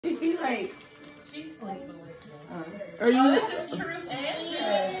She's like, she's sleeping with you. Are you? Oh, this is Truth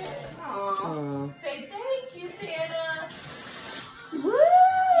and Aww. Say thank you, Santa. Woo!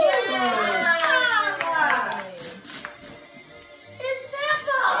 Yeah. It's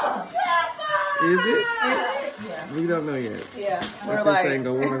Peppa. Is it? Yeah. We don't know yet. Yeah. We're like, saying,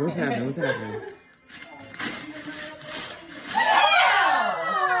 go, what's happening? What's happening?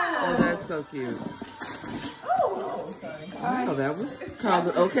 Oh, that's so cute. Wow, that was cause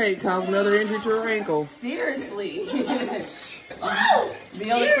another injury to her ankle. Seriously. The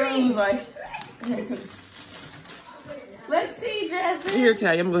other crew's like, let's see, Jasmine. Here,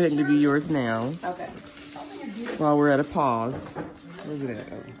 Tally, I'm gonna go ahead and give you yours now. Okay. While we're at a pause. Look at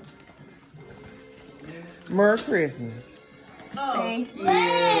that. Merry Christmas. Oh. Thank you. Oh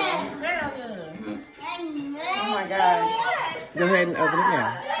my God. Go ahead and open it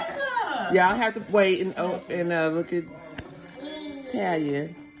now. Yeah, I'll have to wait and look at Talia.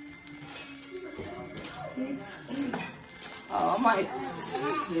 Oh my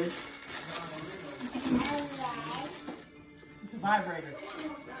goodness. It's a vibrator.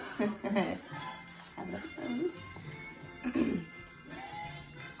 Oh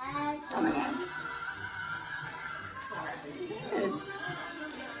my God.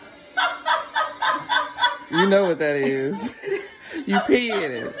 You know what that is. You pee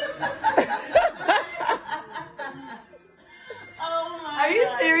in it. Are you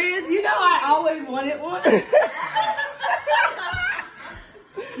serious? You know I always wanted one.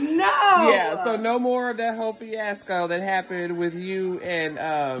 No. Yeah, so no more of that whole fiasco that happened with you and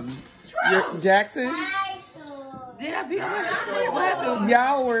Jackson. Did I be on my phone? What happened?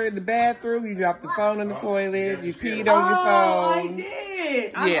 Y'all were in the bathroom. You dropped the phone in the toilet. You peed on your phone. I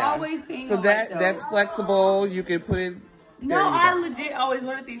did. I'm always peeing so on myself. That's flexible. You can put it. No, I legit always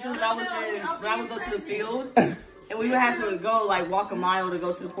wanted these when I would go to the field. And we would have to go, like, walk a mile to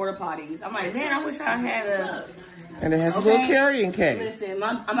go to the porta potties. I'm like, man, I wish I had a... And it has a little carrying case. Listen,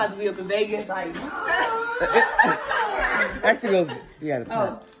 I'm about to be up in Vegas, like... Actually goes,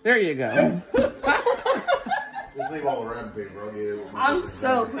 there you go. Just leave all the wrapping paper. I'm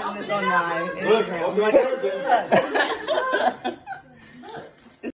so putting this on my Instagram. Look,